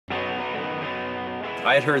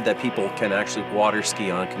I had heard that people can actually water ski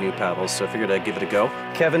on canoe paddles, so I figured I'd give it a go.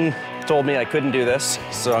 Kevin told me I couldn't do this,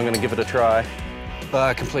 so I'm gonna give it a try.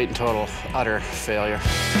 Complete and total, utter failure.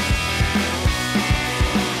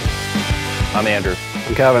 I'm Andrew.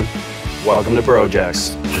 I'm Kevin. Welcome to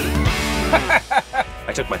Brojects.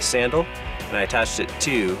 I took my sandal and I attached it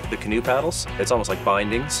to the canoe paddles. It's almost like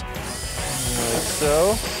bindings. Like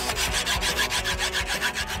so.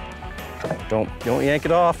 Don't yank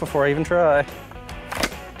it off before I even try.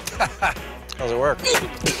 How's it work?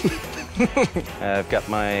 I've got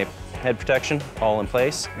my head protection all in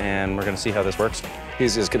place, and we're gonna see how this works.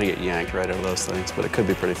 He's just gonna get yanked right out of those things, but it could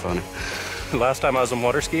be pretty funny. Last time I was on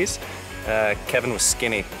water skis, Kevin was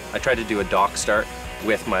skinny. I tried to do a dock start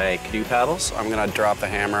with my canoe paddles. I'm gonna drop the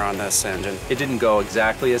hammer on this engine. It didn't go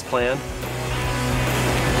exactly as planned.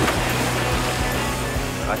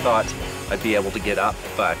 I thought I'd be able to get up,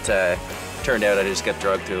 but turned out I just got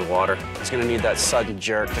dragged through the water. He's gonna need that sudden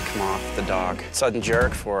jerk to come off the dock. Sudden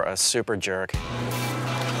jerk for a super jerk.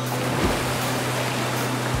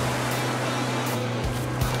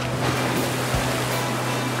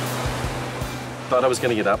 Thought I was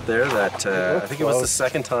gonna get up there. That I think it was the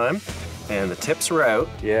second time, and the tips were out.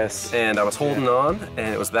 Yes. And I was holding on,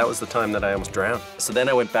 and that was the time that I almost drowned. So then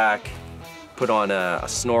I went back, put on a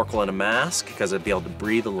snorkel and a mask because I'd be able to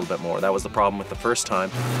breathe a little bit more. That was the problem with the first time.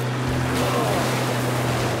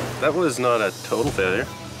 That was not a total failure.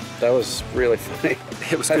 That was really funny.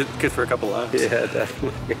 It was good for a couple laughs. Yeah,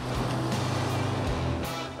 definitely.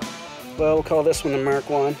 Well, we'll call this one the Mark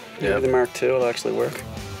 1. Maybe Yep. the Mark 2 will actually work.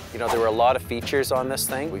 You know, there were a lot of features on this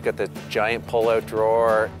thing. We've got the giant pull-out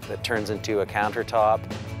drawer that turns into a countertop.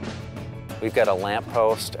 We've got a lamp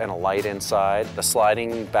post and a light inside. The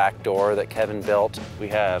sliding back door that Kevin built. We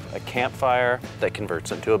have a campfire that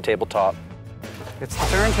converts into a tabletop. It's the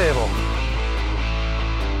turntable.